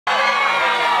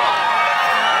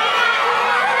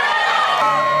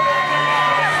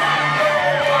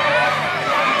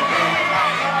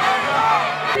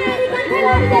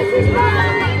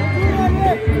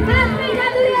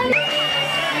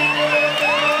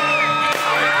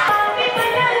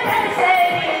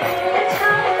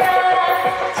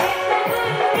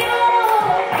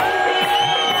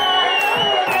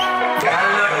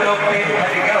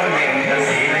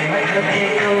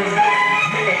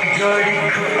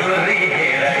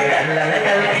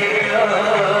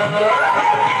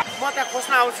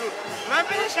खोस्न आउँछु म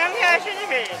पनि सँगै आउँछु नि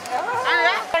फेरि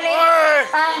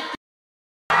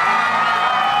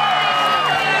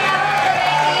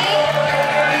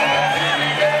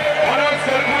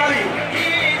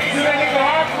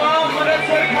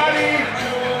Nepali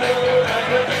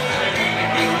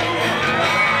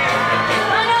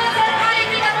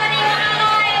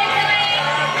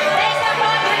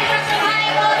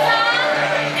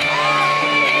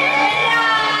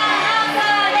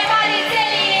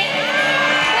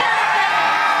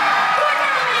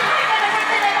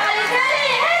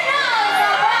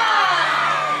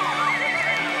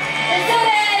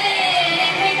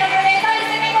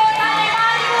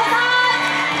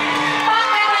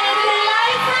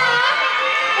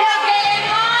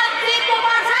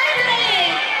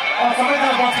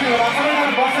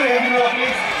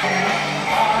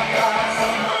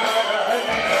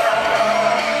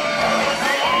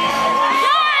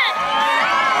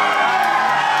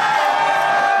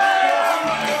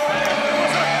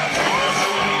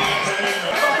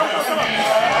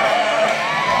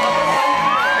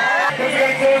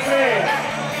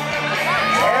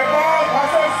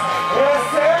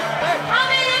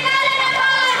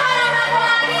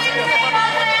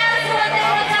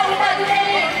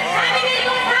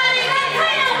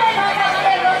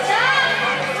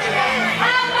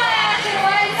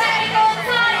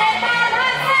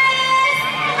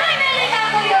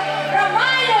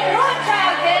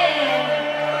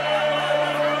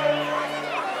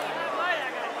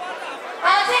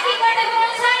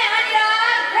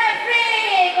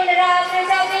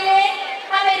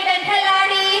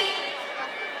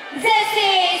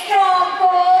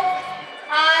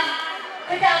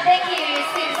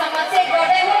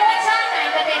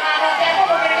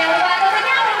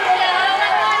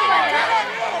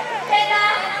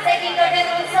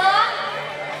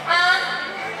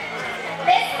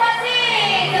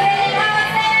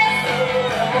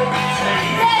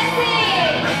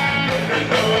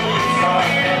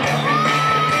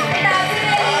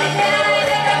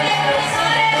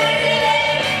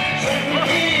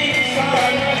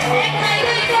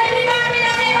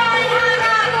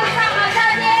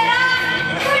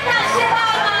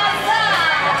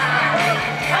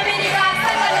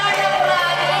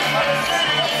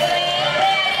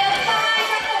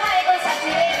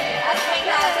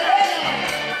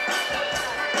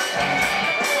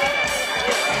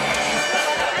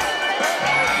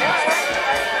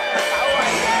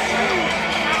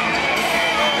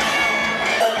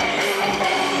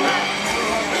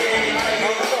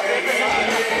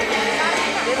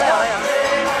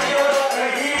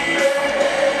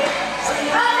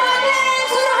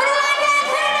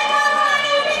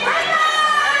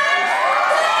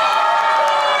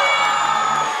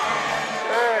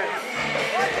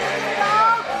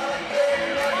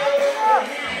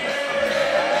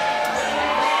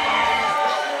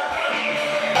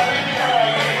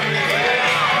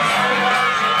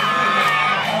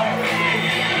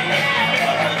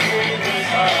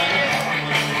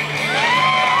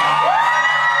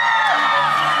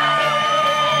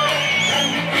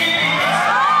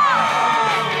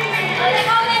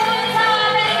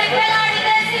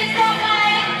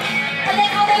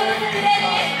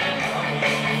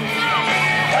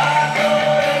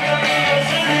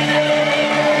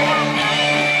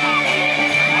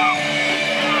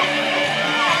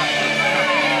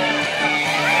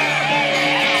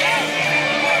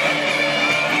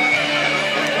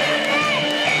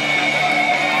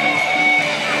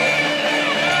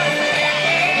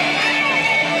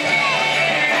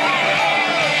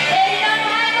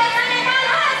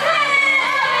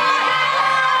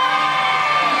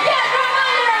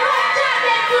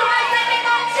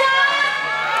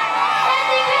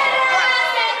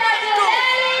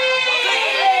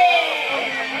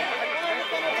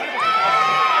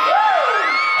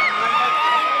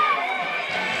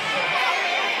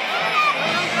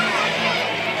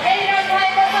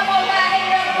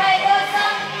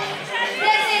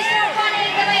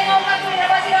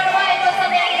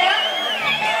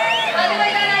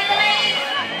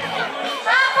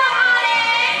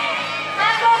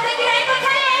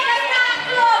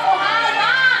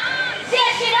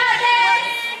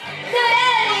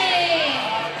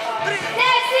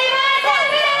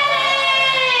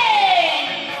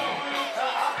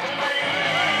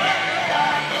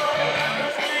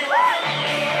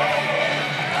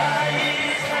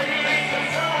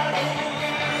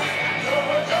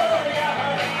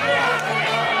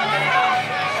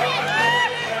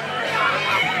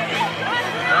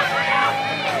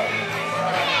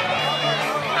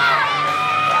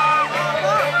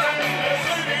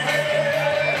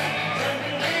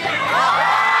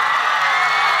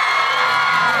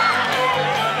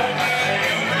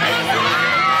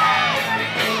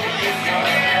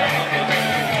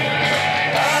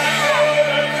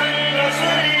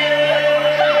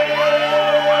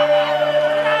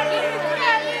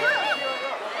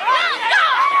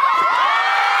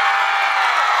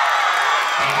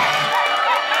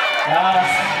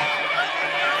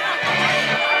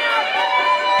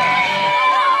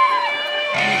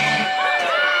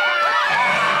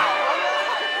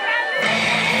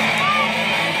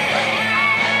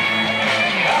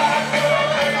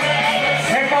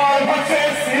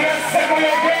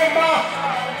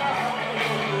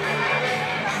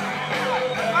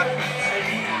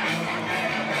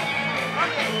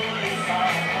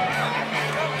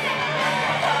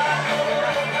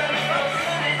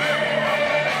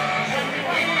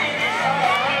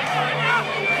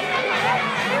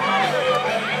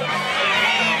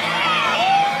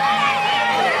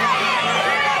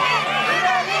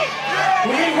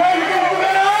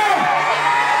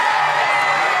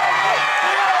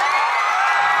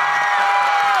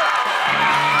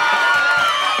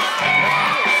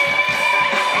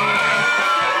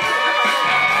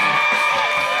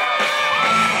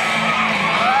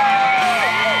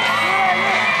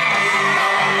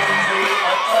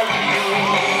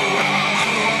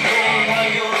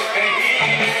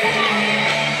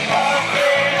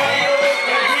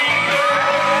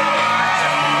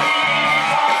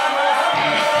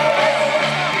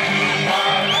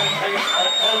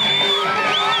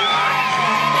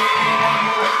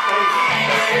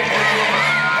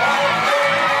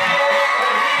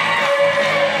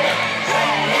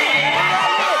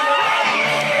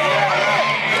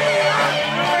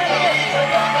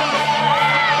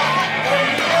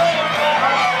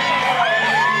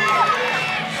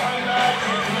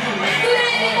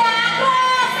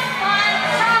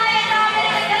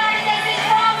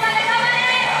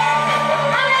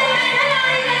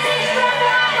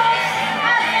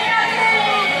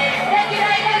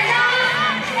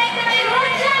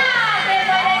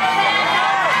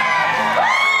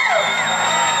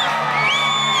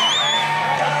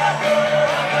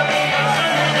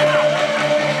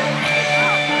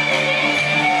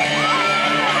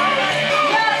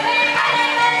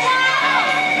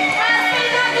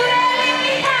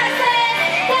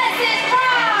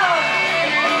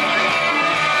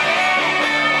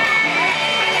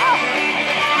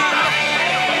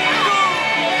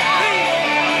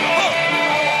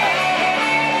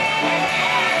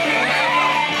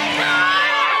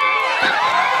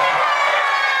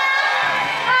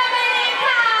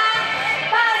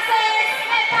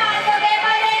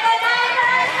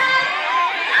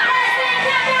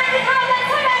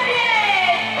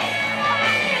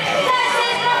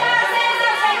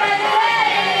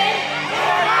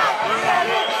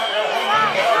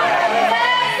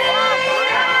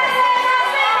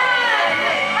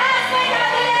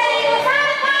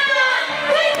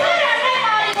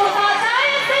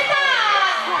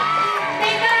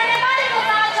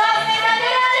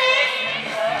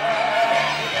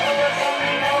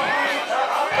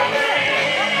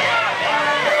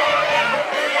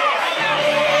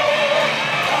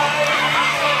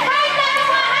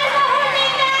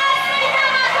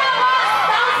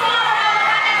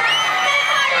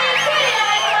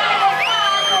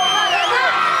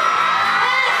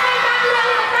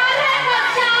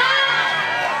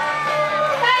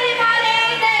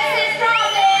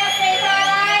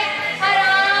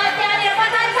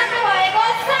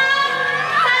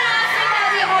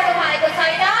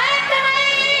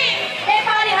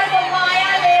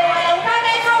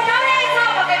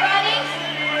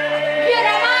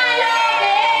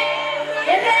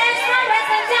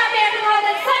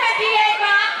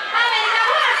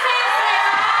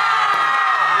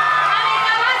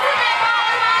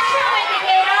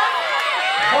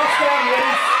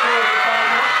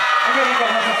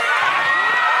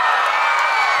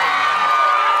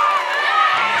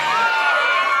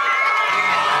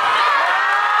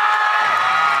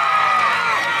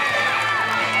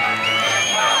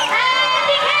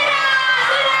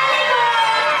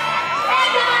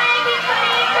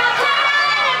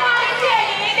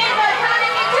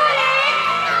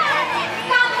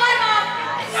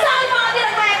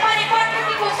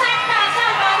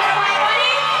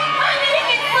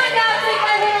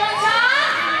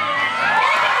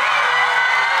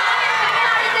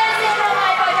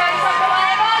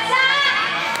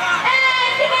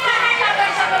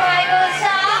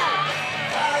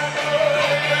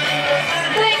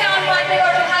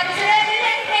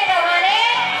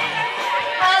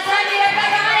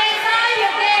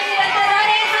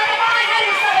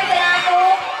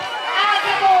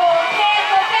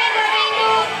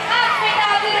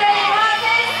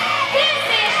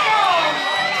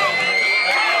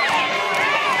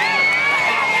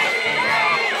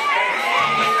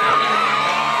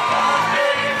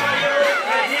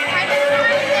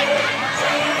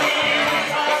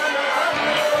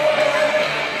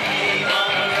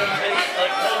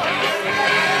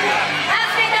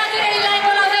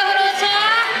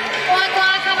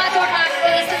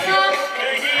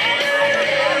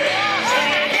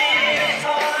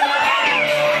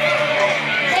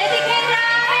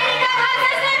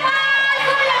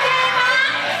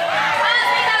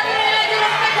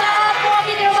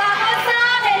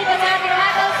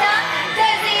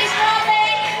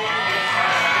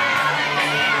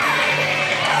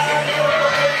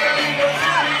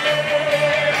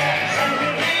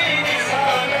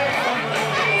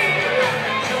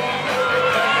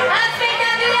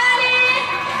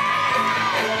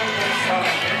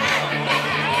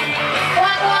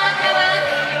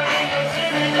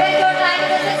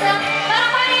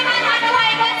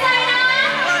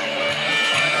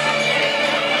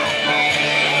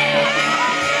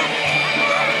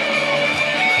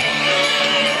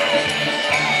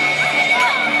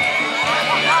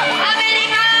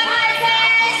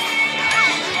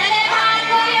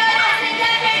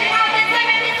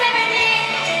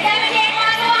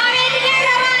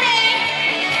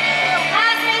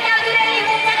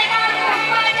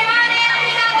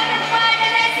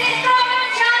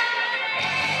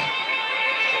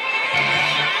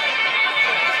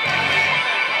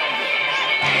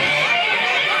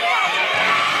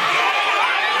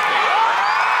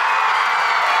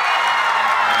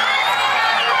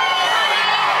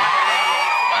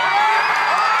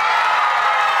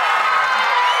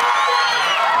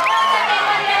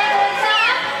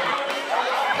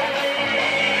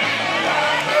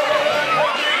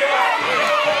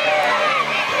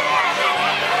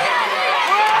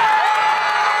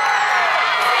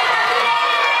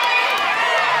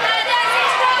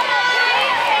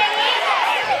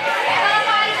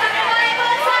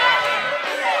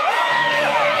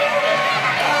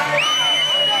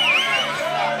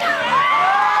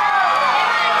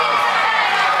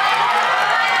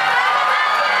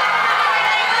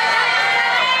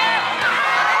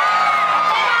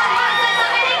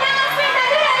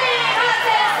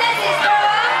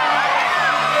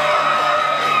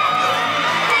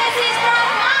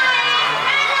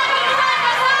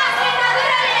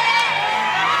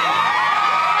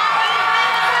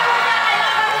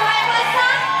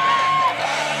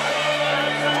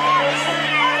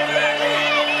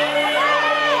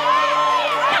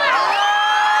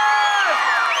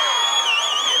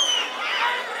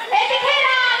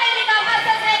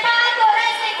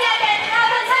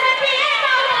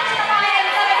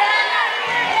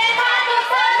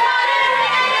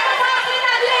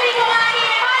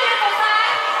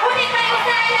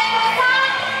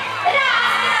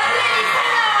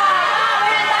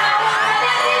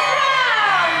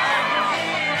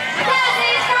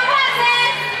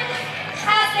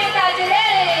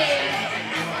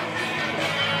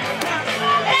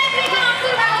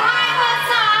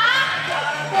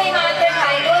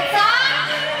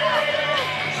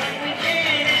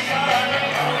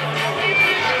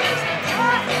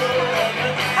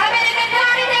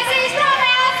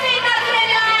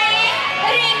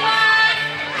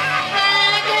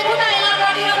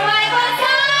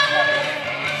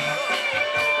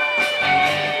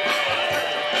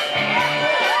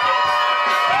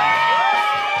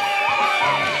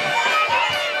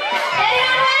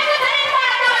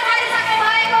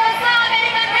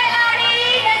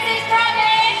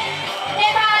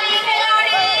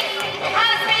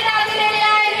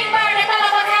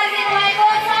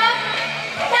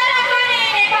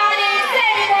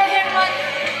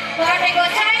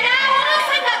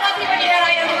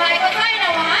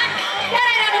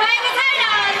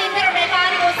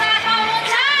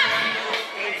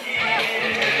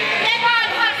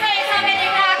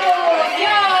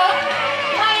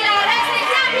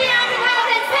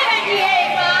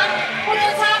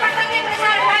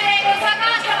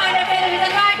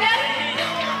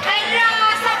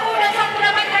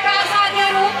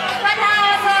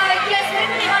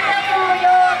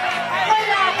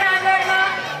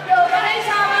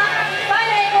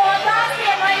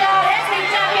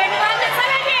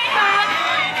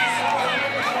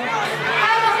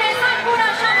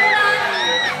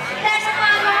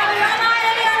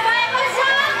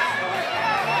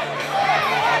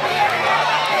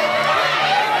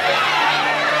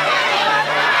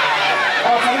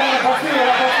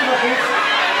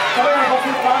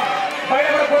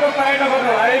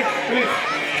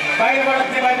बाहिरबाट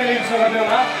नेपालीले युज गर्दै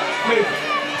होला प्लिज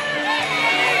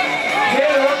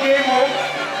खेल हो गेम हो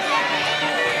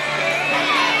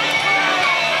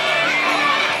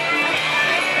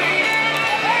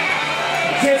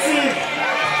जेसी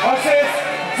वर्सेस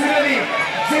जुरेली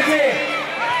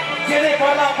जे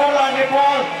पर्ला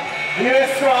नेपाल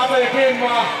युएसको आज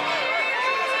गेममा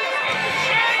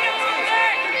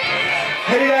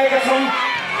खेलिरहेका छन्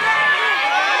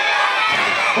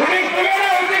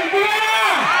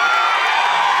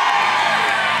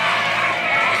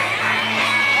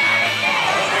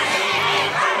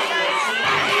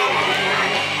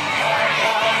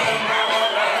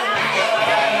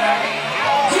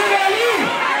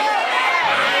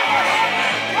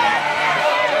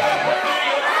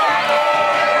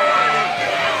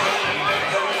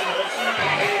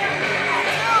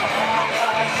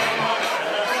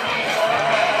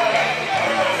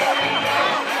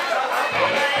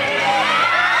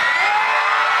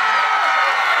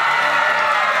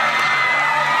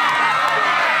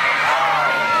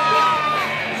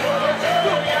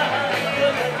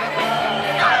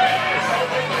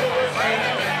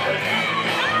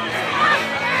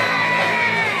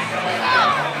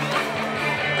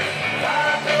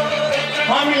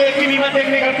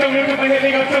देख्ने गर्छौँ युट्युबमा हेर्ने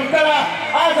गर्छौँ तर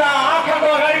आज आँखाको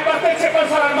अगाडि प्रत्यक्ष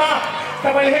प्रसारणमा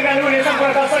तपाईँले हेरिरहनुहुने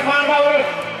सम्पूर्ण दर्शक महानुभावहरू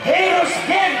हेर्नुहोस्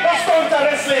गेम कस्तो हुन्छ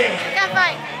रेस्लिङ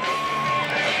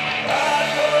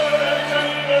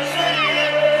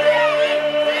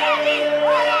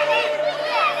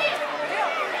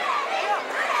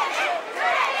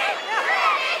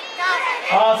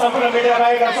सम्पूर्ण मिडिया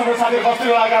बाहेक सम्पूर्ण साथीहरू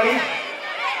बस्नु अगाडि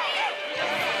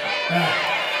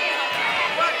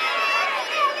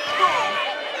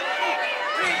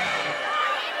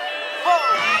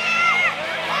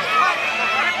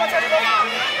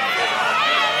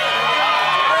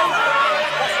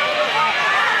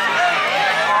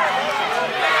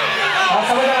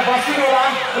सबैजना बस्नु होला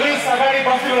प्लिज अगाडि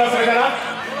बस्नु होला सबैजना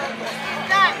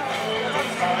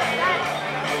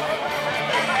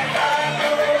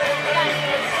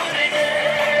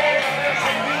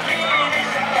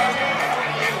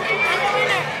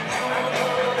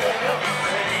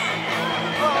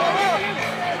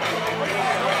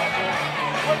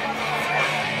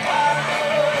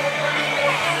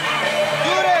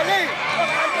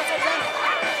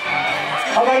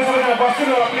अगाडि सबैजना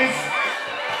बस्नु होला प्लिज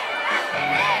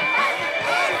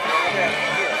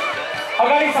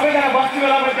अगाडि सबैजना बस्नु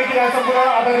होला मैले देखिरहेको छु पुरा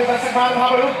आदरणीय दर्शक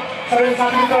महानुभावहरू सबै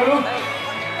साथीहरू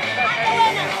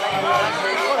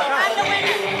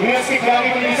युएसकी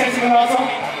खेलाडीको लिसेन्स लिनुभएको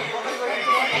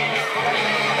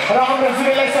छ र हाम्रो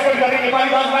जुरेलीलाई सपोर्ट गर्ने नेपाली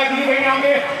दाजुभाइ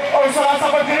दिदीबहिनीहरूले हौसला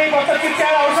सपोर्ट दिनैपर्छ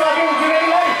चिच्याएर हौसला दिउँ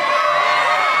जुरेलीलाई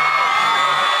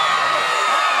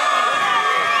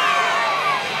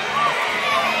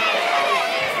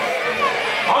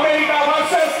America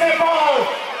versus Nepal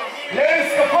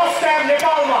Ladies, the first time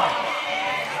Nepal ma.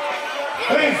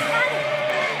 Please.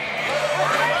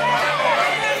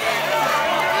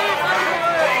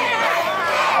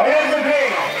 It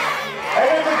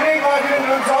is a great argument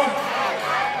in song.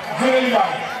 Julie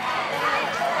Lai.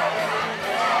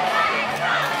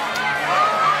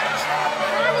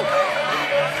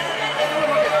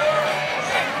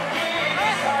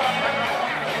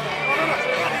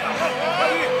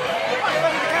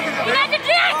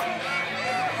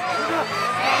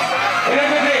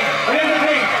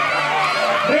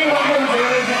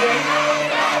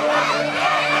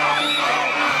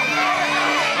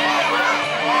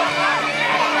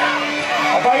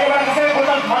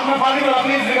 पानी वाला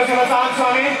प्लीज बिकॉज़ मैं सांस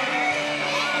स्वामी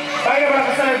बाहर बड़ा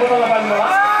कसम है बोतल पानी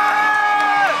वाला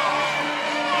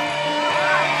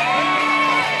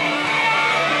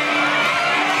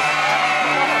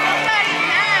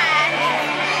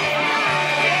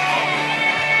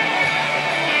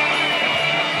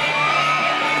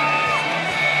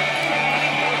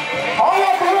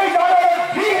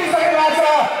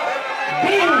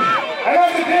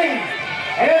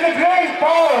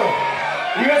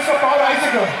US for power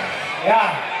bicycle.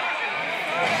 Yeah.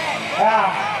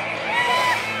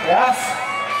 Yes.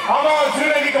 How about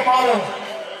Julie for power?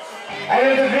 And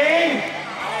in the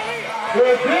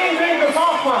green, the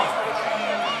soft one.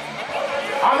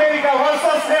 America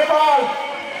versus Nepal.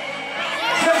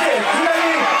 Jesse and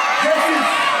Julie.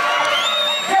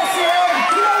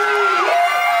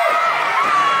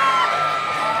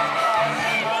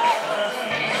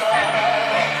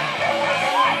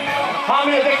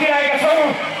 हामी देखिरहेका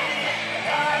छौँ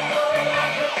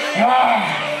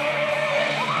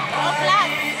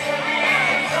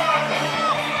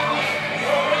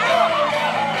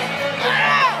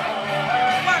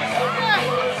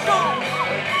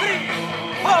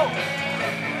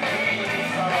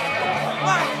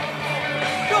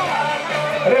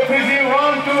रेफ्रिजी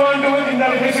 1-2-1-2 तिनजना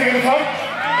देखिसकेको छ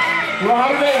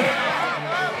उहाँहरूले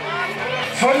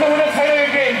छोड्नु हुने छैन यो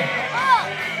गेम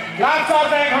लाग्छ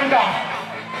अझ 1 घण्टा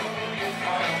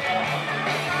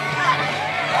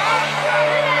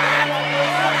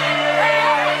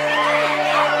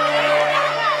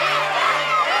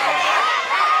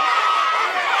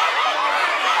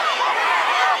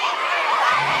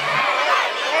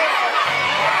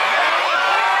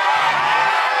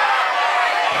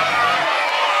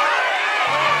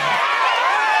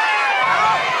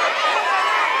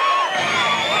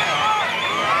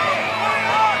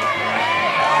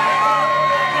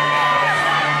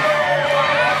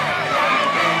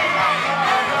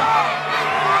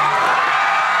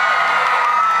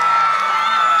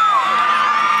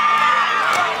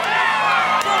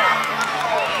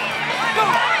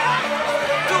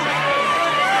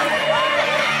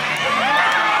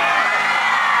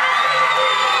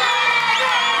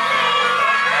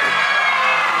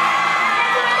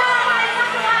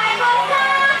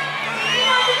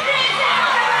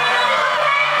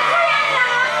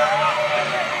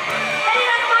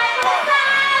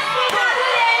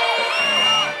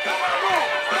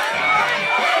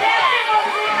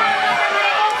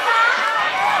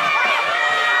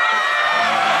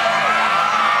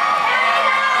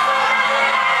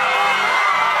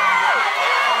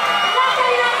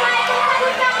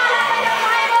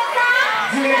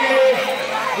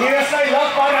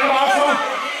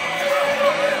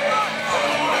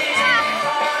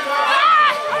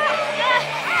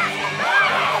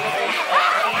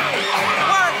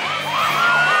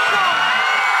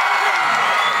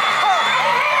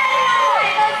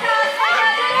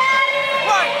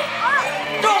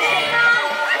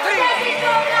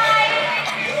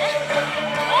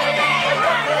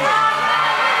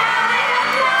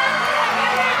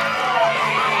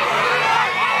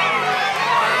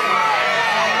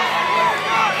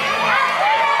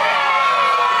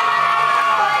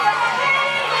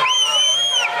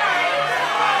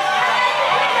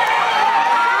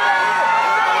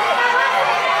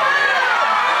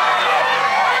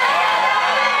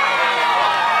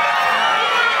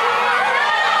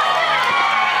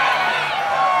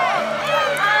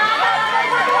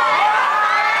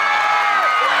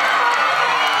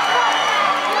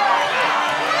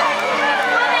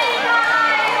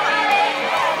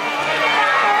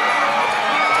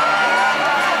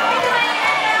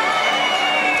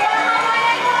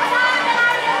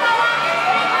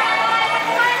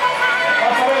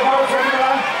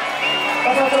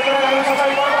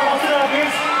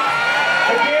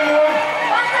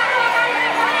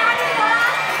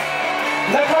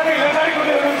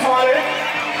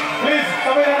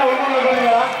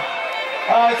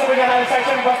सबैजना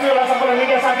साइड बस्नु होला सम्पूर्ण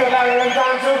मिडिया साथीहरूलाई आग्रह गर्न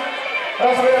चाहन्छु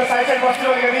र सबैजना साइड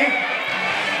बस्नु अलिकति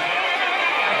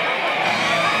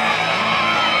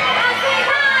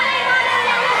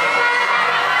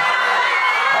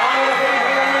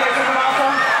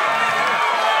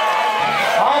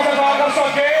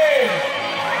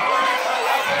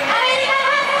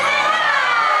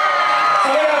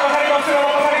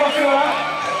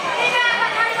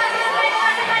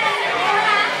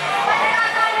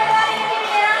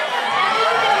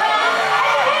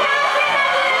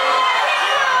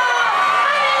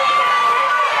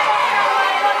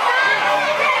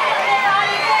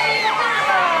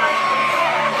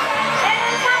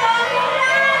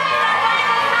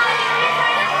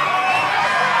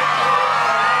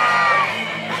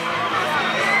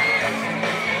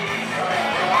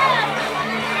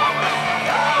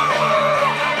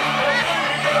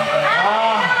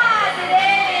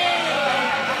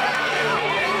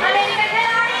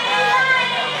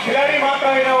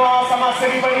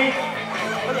समाजसेवी पनि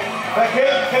र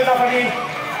खेल खेल्दा पनि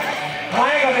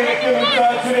माया गर्ने व्यक्ति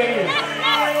हुनुहुन्छ जुरेली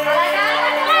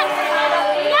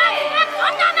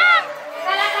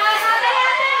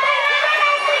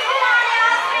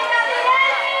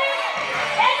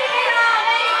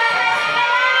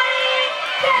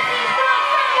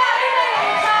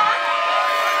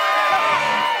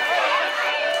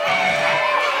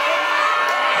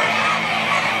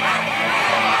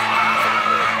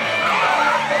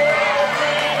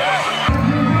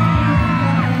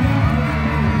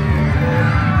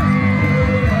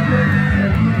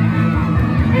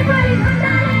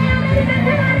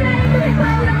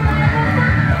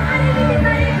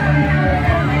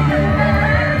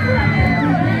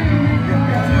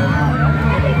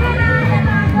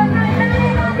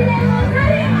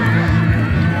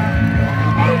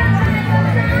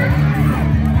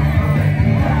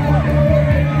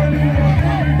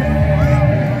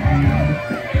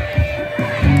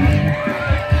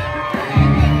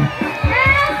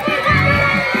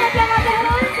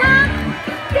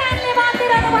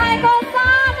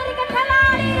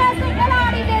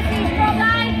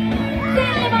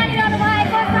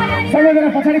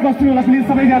पछाडि बस्नु होला प्लिज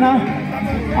सबैजना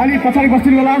अलि पछाडि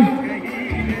बस्नु होला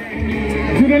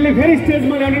जुनेलले फेरि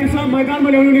स्टेजमा ल्याउनु छ मैदानमा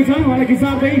ल्याउनु छ उहाँलाई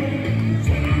खिचार्दै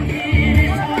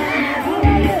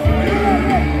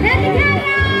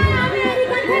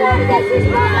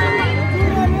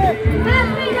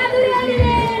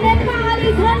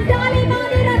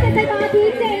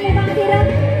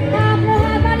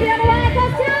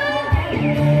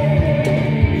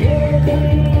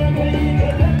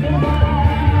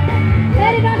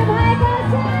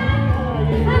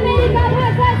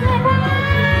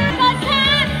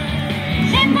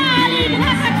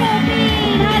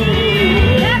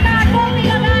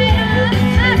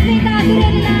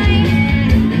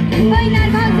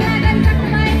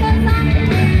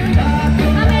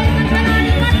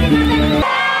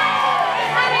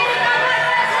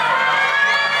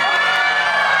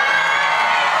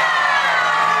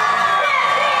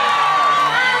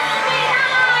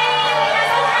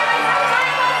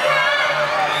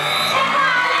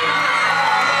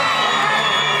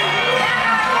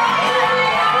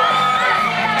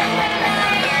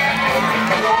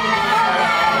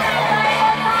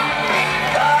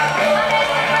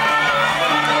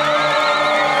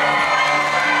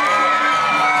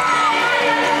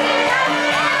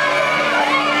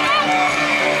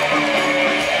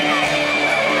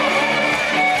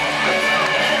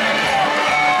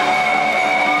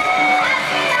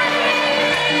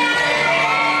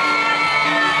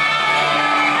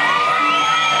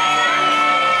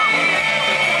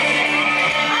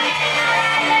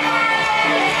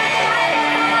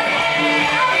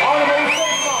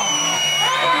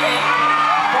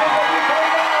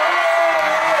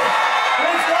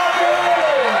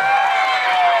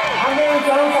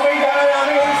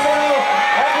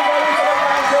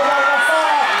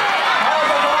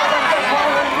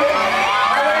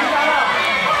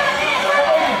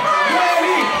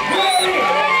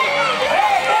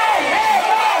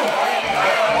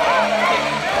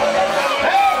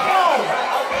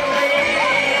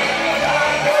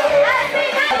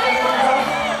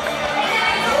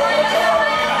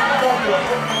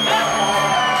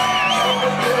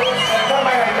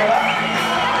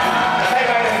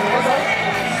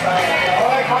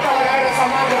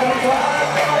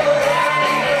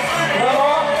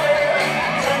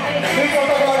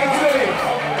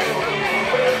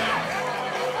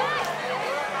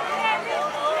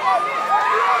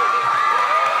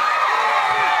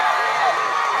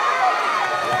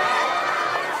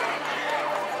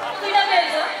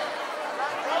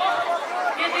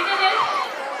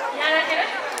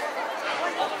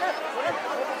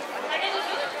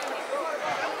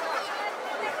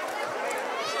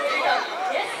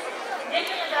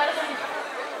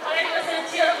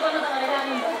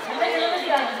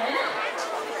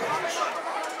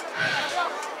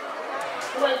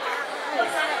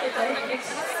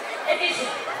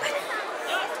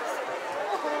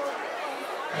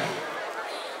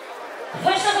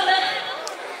First of all,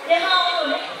 यहाँ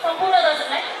आउनुहुने सम्पूर्ण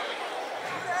दर्शकलाई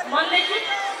मनदेखि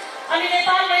अनि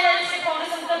नेपाल महिला डिस्ट्रिक्ट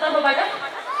फाउन्डेसनको तर्फबाट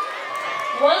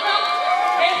वेलकम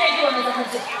एन्ड थ्याङ्क यू भन्न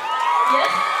चाहन्छु।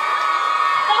 यस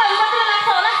तपाईहरु मात्र लाग्छ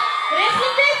होला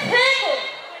रेस्लिङ चाहिँ फेक हो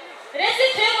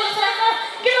जस्तो लाग्छ।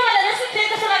 किन मलाई रेस्लिङ फेक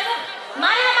जस्तो लाग्छ?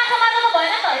 माया माछा मार्नु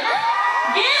भएन त हैन,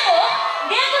 गेम हो,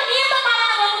 गेमको नियम पालना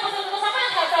गर्नुपर्छ सबैलाई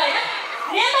थाहा छ हैन।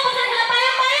 नियम पछाडि पाए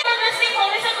रेस्लिङ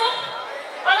फाउन्डेसनको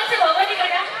अलक्ष्य भगवती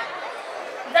काका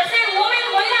जस्तै वुमेन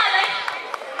महिलाहरूलाई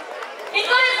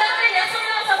इन्करेज गर्ने यस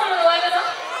समयमा सफल हुनुभएको छ।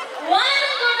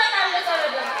 उहाँलाई जोरदार तालीले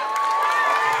स्वागत गर्छु।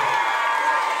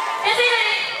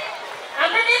 त्यसैगरी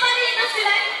हाम्रो नेपाली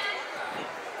इन्डस्ट्रीलाई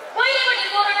कहिले पनि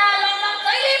कोरोना लकडाउन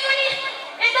जहिले पनि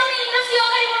एकदमै इन्डस्ट्री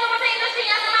अगाडि बढ्नुपर्छ, इन्डस्ट्री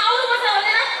यहाँसम्म आउनुपर्छ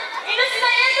भनेर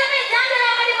इन्डस्ट्रीलाई एकदमै ध्यान दिएर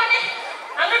अगाडि बढ्ने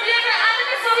हाम्रो डिरेक्टर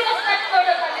आदरणीय सोभित हस्ताको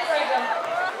जोरदार तालीले स्वागत गर्छु।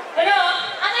 र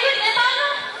आज यो नेपाल र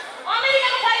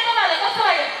अमेरिकाको फाइट तपाईँहरूलाई कस्तो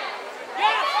लाग्यो?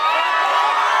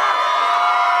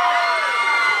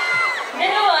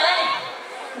 देख्नुभयो होला नि,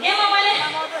 गेममा मैले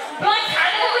ब्लड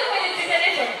छाडेको पनि मैले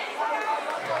जितेकै छु।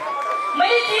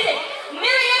 मैले जितेँ।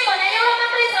 मेरो एम भने एउटा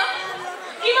मात्रै छ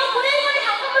कि म कुनै पनि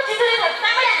ठाउँमा म जित्दै छ,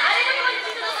 तपाईले हारे पनि मैले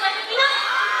जित्छु जस्तो लाग्छ। किन?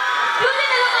 त्यो चाहिँ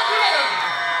मेरो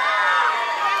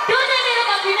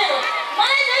कन्फिडेन्ट हो,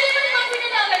 मलाई जहिले पनि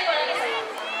कन्फिडेन्टले अगाडि बढाएको छ।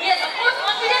 यस अफकोर्स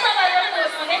कन्फिडेन्स तपाईँहरूबाट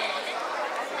होस् भन्ने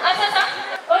आशा छ।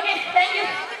 Okay thank you.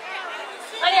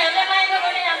 अनि हामीलाई माया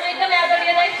गर्ने हाम्रो एकदमै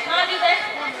आदरणीय दाइ महादेव दाइ,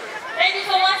 thank you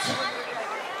so much.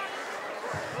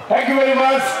 Thank you very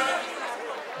much.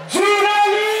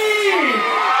 जुनेली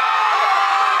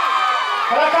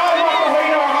कलाकार मात्र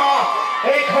होइन, उहाँ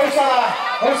एक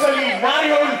हौसली नारी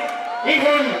हुन्, यी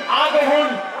हुन् आगो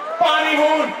हुन्, पानी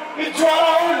हुन्, यी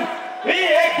ज्वाला हुन्। यी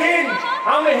एक दिन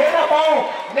हामीले हेर्न पाऊँ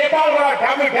नेपालबाट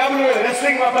WWE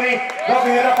रेस्लिङमा पनि गएको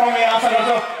हेर्न पाउने आशा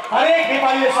गर्छौँ हरेक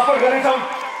नेपालीले सपोर्ट गर्नेछौँ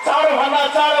चाँडोभन्दा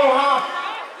चाँडो उहाँ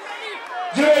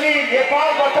जुरेली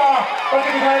नेपालबाट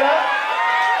प्रतिनिधि भएर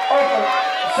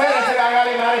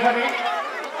अगाडि मारे पनि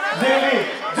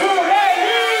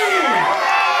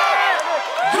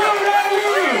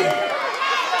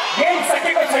गेम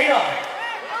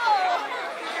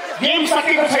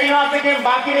सकेको छैन अझै गेम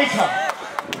बाँकी नै छ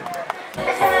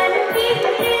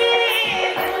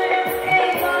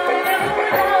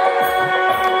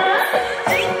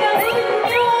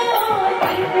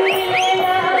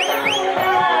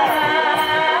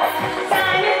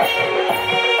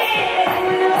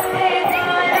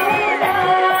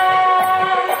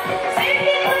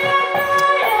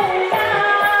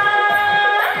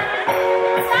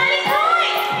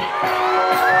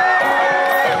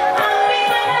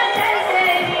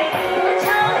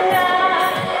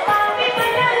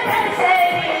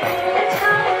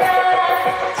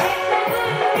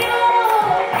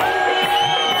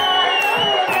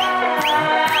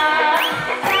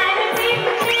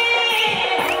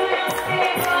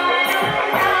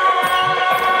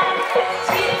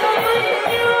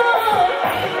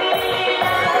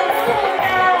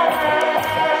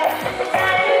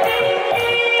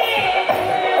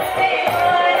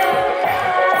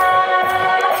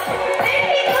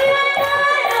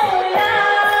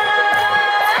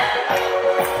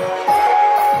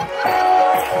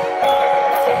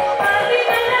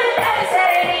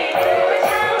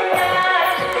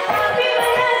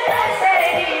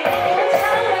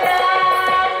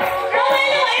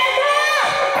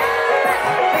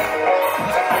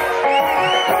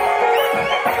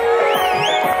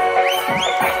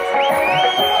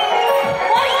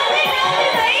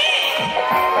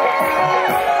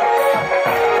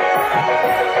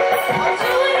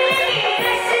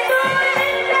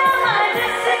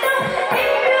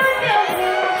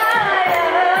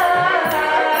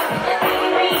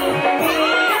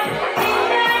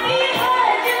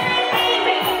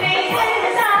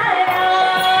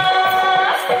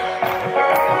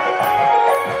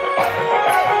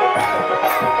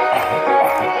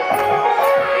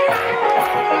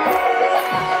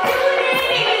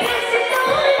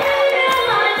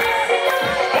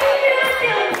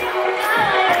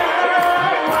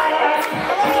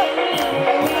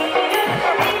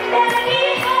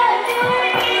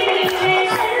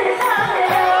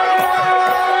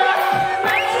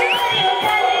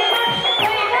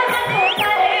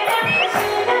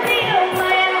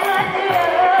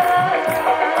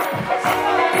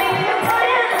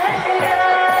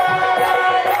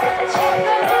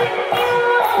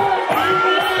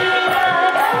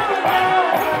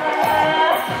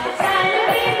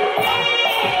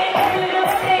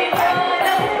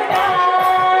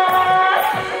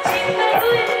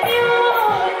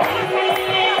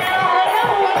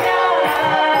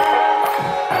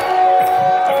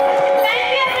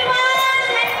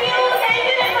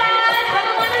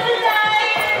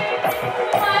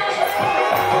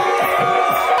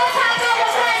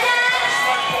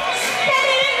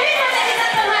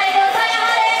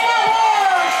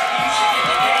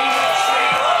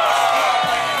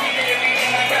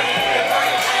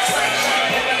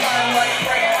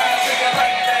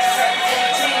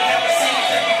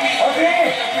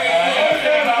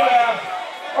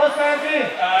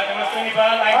नमस्ते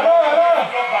नेपाल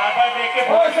बार-बार देख के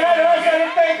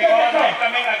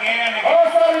coming again and again.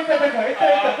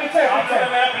 आपने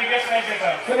मेरा previous match देखा.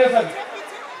 सुनिए सर,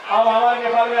 आप हमारे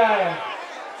नेपाल में आए हैं.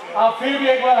 आप फिर भी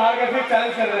एक बार हार के फिर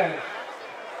चैलेंज कर रहे हैं.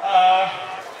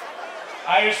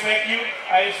 I respect you.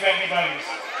 I respect Nepalis.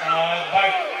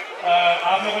 But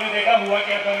आप लोगों ने देखा हुआ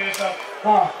क्या था मेरे साथ?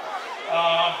 हाँ.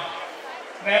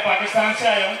 मैं पाकिस्तान से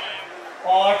आया हूँ.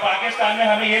 और पाकिस्तान में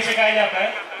हमें ये सिखाया जाता है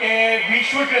कि we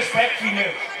should respect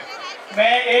females.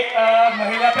 मैं एक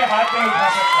महिला पे हाथ नहीं उठा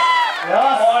सकता.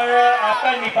 और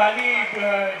आपका नेपाली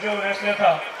जो रेसलर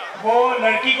था वो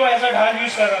लड़की को ऐसा ढाल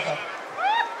यूज कर रहा था.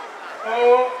 तो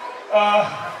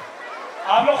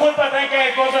आप लोग खुद पता है क्या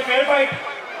it was a fair fight?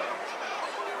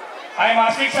 I am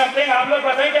asking something. आप लोग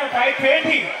पता है क्या फाइट फेयर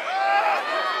थी?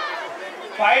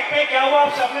 फाइट में क्या हुआ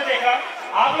आप सबने देखा.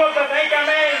 आप लोग बताएं क्या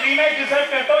मैं रीमैच डिजर्व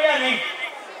करता हूँ या नहीं?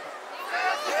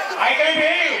 I can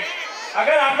hear you.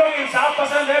 अगर आप लोग इंसाफ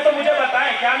पसंद है तो मुझे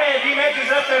बताएं क्या मैं रीमैच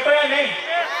डिजर्व करता हूँ या नहीं?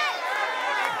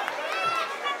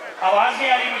 आवाज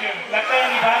नहीं आ रही मुझे. लगता है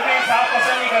नेपाल में इंसाफ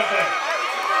पसंद नहीं करते.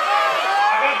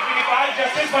 अगर नेपाल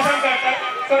जस्टिस पसंद करता है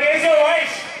तो raise your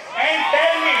voice and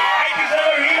tell me I deserve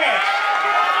a rematch.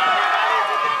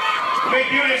 With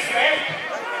due respect,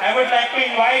 I would like to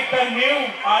invite the new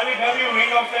RVW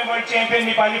Ring of Fame World Champion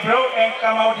Nepali Pro and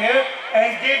come out here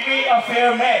and give me a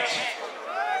fair match.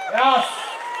 Yes.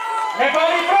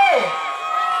 Nepali Pro.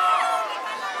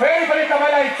 Very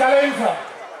तपाईलाई challenge छ.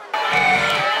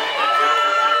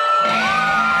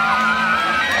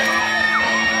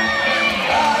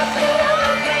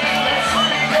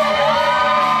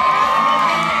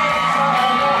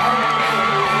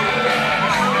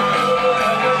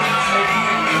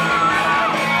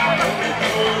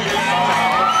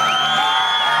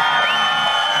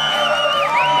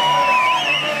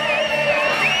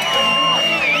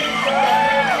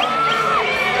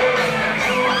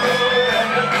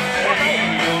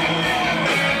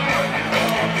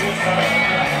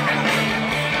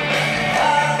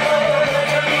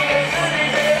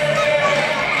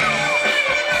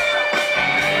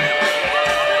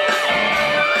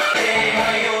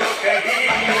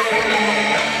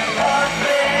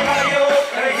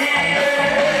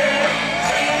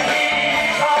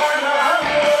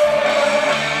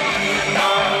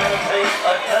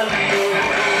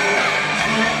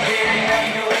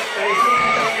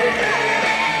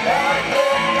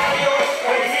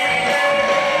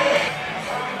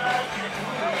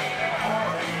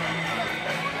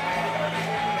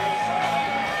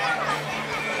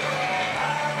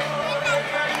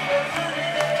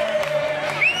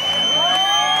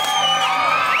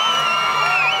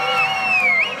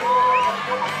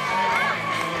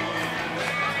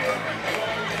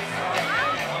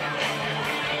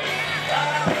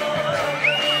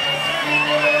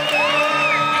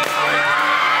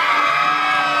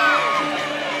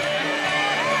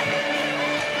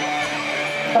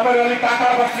 तपाईहरुले काका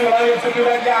बस्नु होला यो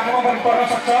सुटिङले आँखामा पनि पर्न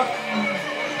सक्छ.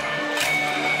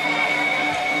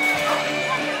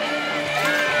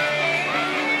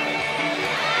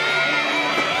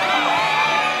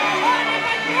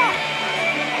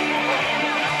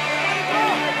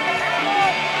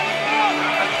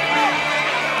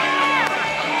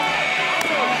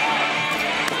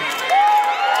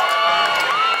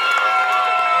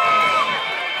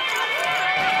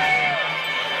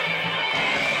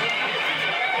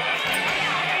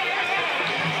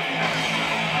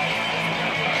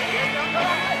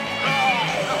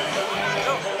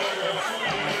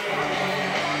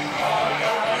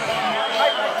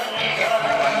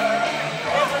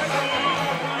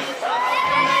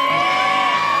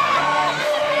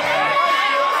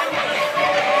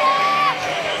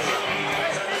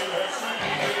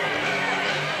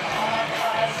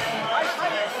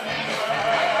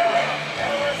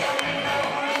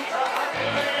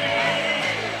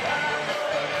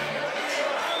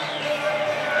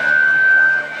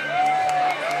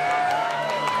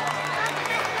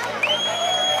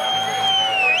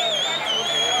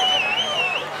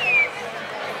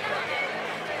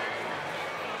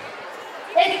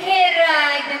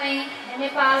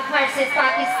 Nepal versus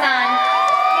Pakistan.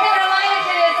 Kita ramai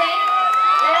खेले थे.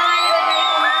 ramai बजाई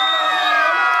को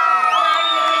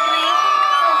खिलाड़ी बजाई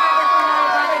सौहार्दपूर्ण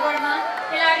वातावरणमा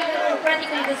खिलाडीहरु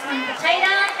प्रतिकूल दुश्मन छैन.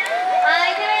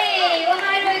 एकदमै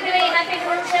उहाँहरु एकदमै ह्यापी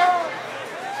हुनुहुन्छ.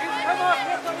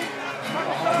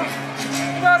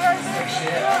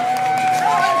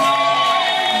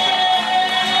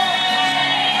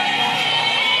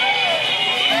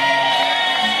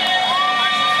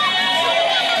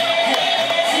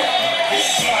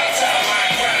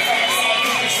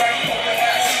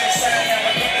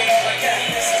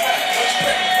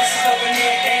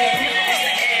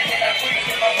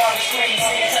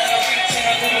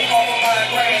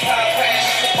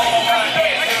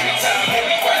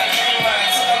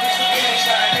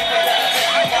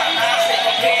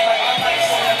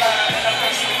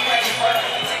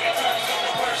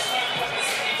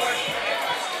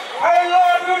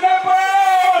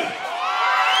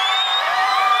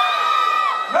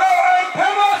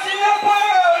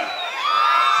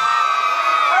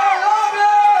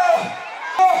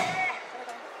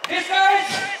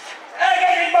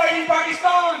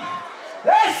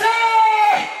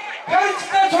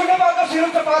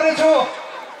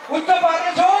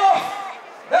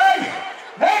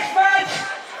 Next match,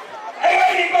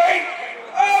 again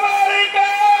America.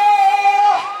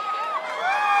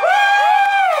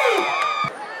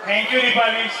 Thank you,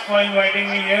 Nepalis, for inviting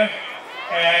me here,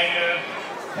 and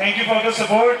thank you for the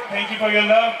support. Thank you for your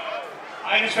love.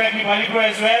 I respect Nepali Pro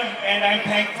as well, and I'm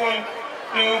thankful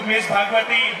to Ms.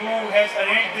 Bhagwati who has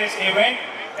arranged this event.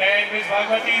 And Ms.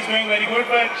 Bhagwati is doing very good,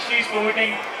 but she's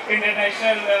promoting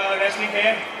international wrestling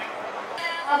here.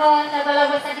 अब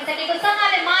लगभग सकिसकेको छ.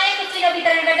 हामी मायाको चिनो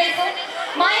वितरण गर्दैछौँ.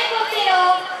 मायाको चिनो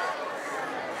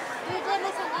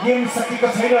गेम सकिएको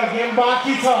छैन, गेम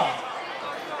बाँकी छ.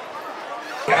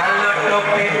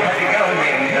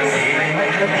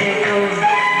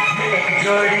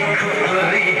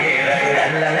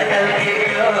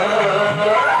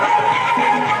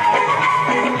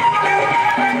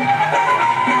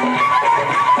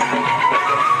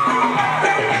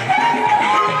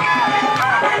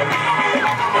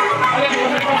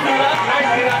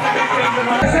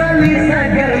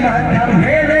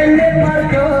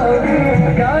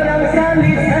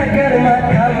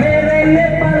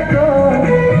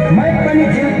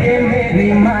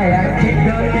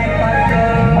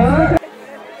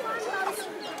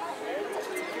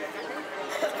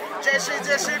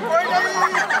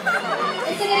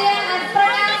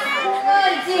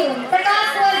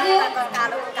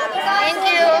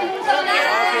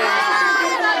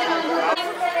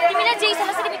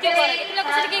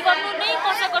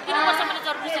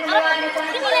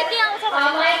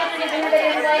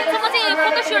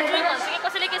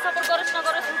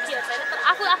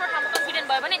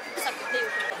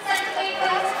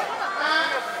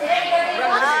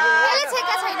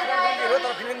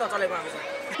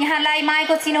 यहाँलाई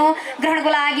माएको चिनो ग्रहणको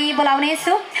लागि बोलाउने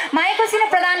छु। माएको चिनो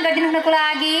प्रदान गरिदिनुको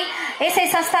लागि यसै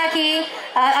संस्थाकी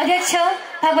अध्यक्ष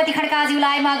भगवती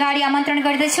खड्काज्यूलाई म अगाडि आमन्त्रण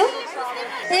गर्दछु।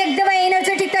 एकदमै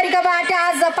एनर्जेटिक तरिकाबाट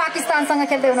आज पाकिस्तानसँग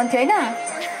खेल्दै हुनुहुन्थ्यो हैन?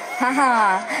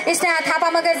 स्नेहा थापा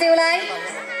मगरज्यूलाई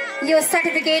यो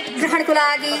सर्टिफिकेट ग्रहणको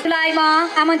लागि म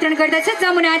आमन्त्रण गर्दछु।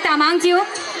 जमुना तामाङज्यू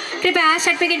कृपया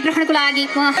सर्टिफिकेट ग्रहणको लागि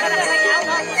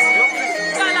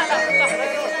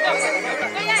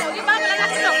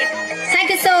Thank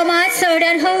you so much, sir.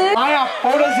 माया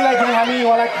पौडेलजीलाई पनि हामी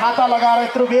उहाँलाई खाता लगाएर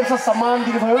यत्रो बेरसम्म सम्मान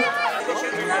दिनुभयो।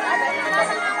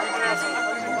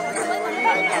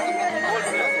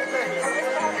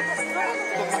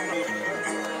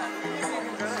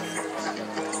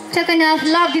 Token of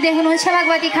love दिँदै हुनुहुन्छ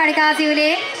भगवती खड्काज्यूले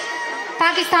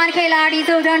पाकिस्तान खेलाडी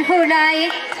जोर्डनहरूलाई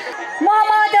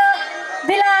मोहम्मद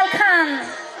बिलाल खान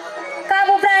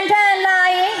काबु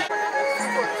ब्रान्डनलाई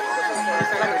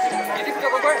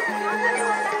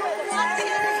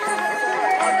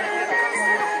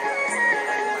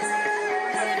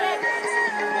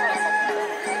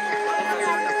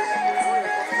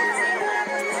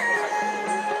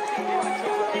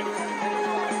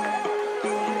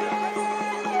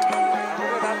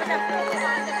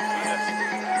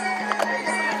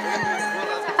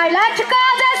I'd like to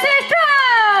call the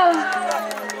system.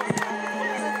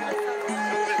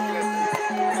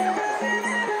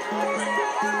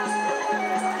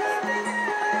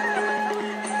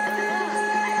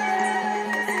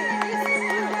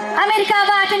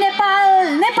 अमेरिकाबाट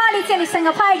नेपाली चेलीसँग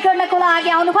फाइट गर्नको लागि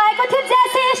आउनु भएको थियो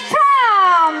जेसी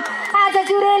स्ट्रम। आज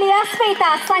जुरेली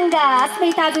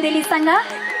अस्मिता जुरेलीसँग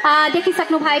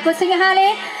देखिसक्नु भएको छ यहाँले।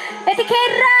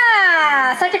 यतिखेर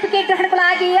सर्टिफिकेट ग्रहणको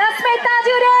लागि अस्मिता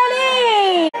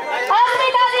जुरेली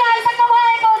अस्मिताजी आइसक्नु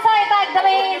भएको छ। यता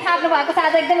एकदमै थाप्नु भएको छ।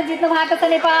 आज एकदमै जित्नु भएको छ।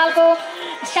 नेपालको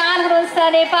शान हुनुहुन्छ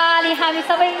नेपाली। हामी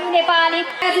सबै नेपाली।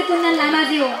 काजी कुन्दन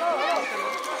लामाजी हो।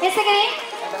 यसै गरी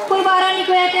पूर्व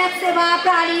अरण्यको यातायात सेवा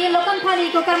प्रणाली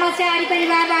लोकन्थलीको कर्मचारी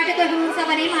परिवारबाट कोही हुनुहुन्छ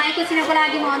भने माएको चिन्हको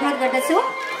लागि म अनुरोध गर्दछु।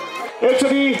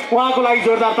 एकचोटि उहाँको लागि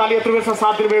जोरदार ताली यत्रो बेरसम्म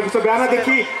साथ दिनुभएको छ।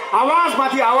 बिहानदेखि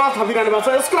आवाजमाथि आवाज थपिरहनु भएको छ।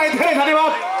 यसको लागि धेरै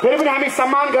धन्यवाद। फेरि पनि हामी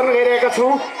सम्मान गर्न गइरहेका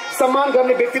छौँ। सम्मान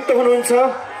गर्ने व्यक्तित्व हुनुहुन्छ।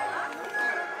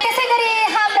 त्यसै गरी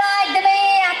हाम्रा एकदमै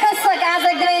आकर्षक आज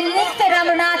एकदमै निकै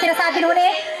राम्रो नाचेर साथ दिनुहुने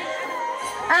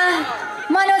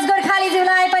मनोज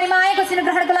गोर्खालीज्यूलाई पनि माएको चिन्ह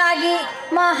ग्रहणको लागि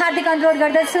म हार्दिक अनुरोध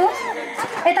गर्दछु।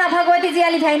 यता भगवतीजी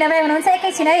अलि भ्याइ नभए हुनुहुन्छ।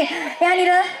 एकैछिन है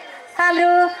यहाँनिर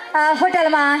हाम्रो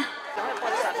होटलमा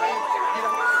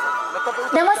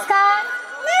नमस्कार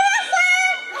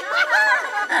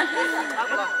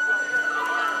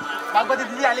भगवती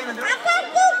दिदी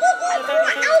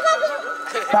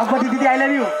आई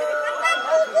लभ यू।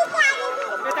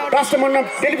 राष्ट्रमण्डल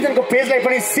टेलिभिजनको पेजलाई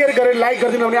पनि सेयर गरेर लाइक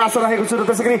गरिदिनु भन्ने आशा राखेको छु। र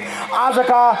त्यसै गरी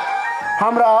आजका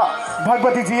हाम्रा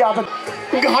भगवतीजी आज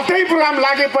घटै प्रोग्राम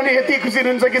लागे पनि यति खुसी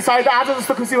हुनुहुन्छ कि सायद आज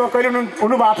जस्तो खुसी कहिले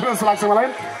हुनु भएको थिएन जस्तो लाग्छ मलाई।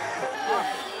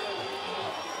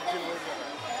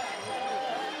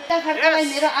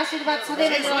 मेरो आशीर्वाद सधैँ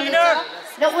रहनेछ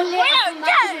र उनले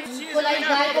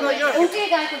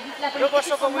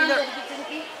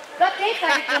प्रत्येक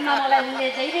कार्यक्रममा मलाई उनले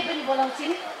जहिले पनि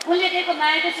बोलाउँछिन्। उनले दिएको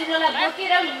मायाको चिन्हलाई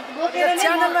बोकेर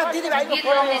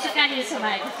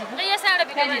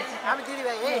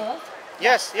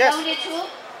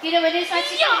किनभने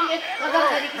साँच्चै लगाउ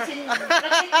गरेकी छिन्।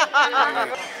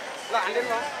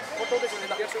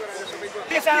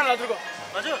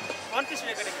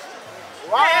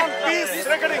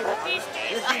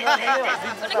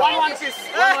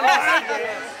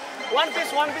 One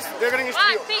piece. They're getting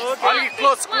One piece.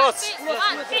 Close,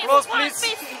 please.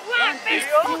 One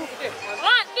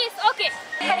piece. Okay.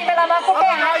 खाने बेलामा कुटे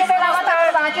हाल्ने बेलामा ताड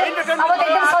भाग्यो अब त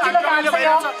एकदम सजिलो काम छ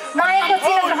यो मायाको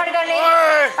चिरो ग्रहण गर्ने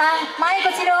मायाको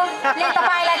चिरोले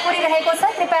तपाईलाई कुरिरहेको छ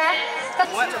कृपया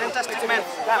What a fantastic man.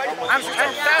 I'm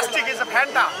fantastic is a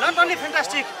panda. Not only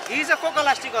fantastic, he's a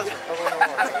coca-lastic also.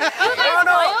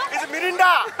 No, he's a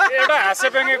Mirinda. एउटा हाँस्य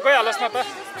व्यङ्ग्य गइहालोस् न त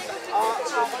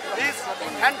He's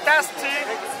fantastic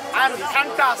and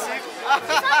fantastic.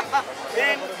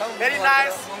 Very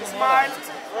nice, smile.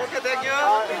 Okay, thank you.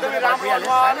 एकदमै राम्रो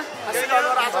अनुहार हँसिलो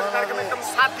अनुहार आजको कार्यक्रम एकदम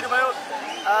साथ दिनुभयो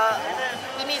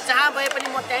तिमी जहाँ गए पनि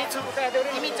म त्यहीँ छु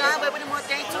तिमी जहाँ गए पनि म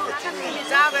त्यहीँ छु तिमी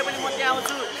जहाँ गए पनि म त्यहाँ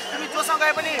आउँछु तिमी जोसँग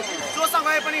गए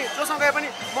पनि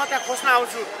म त्यहाँ खोज्न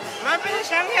आउँछु म पनि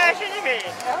सँगै आउँछु नि फेरि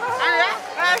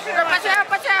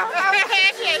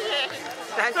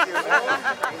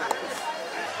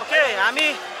ओके हामी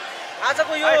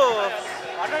आजको यो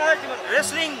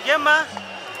रेस्लिङ गेममा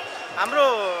हाम्रो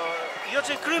यो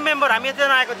चाहिँ क्रू मेम्बर हामी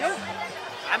यतिजना आएको थियौँ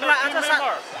हामीलाई आज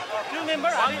क्रू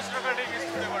मेम्बर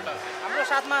हाम्रो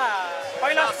साथमा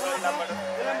पहिला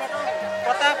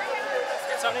प्रताप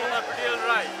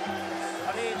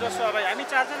अनि जसो अब हामी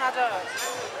चारजना आज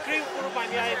क्रूको रूपमा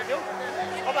हामी आएको थियौँ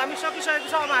अब हामी सकिसकेको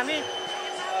छ अब हामी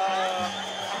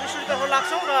हाम्रो स्टुडियोतर्फ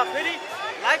लाग्छौँ र फेरि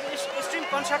लाइभ स्ट्रिम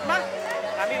कन्सर्टमा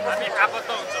हामी आबद्ध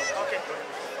हुन्छौँ ओके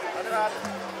धन्यवाद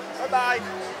बाई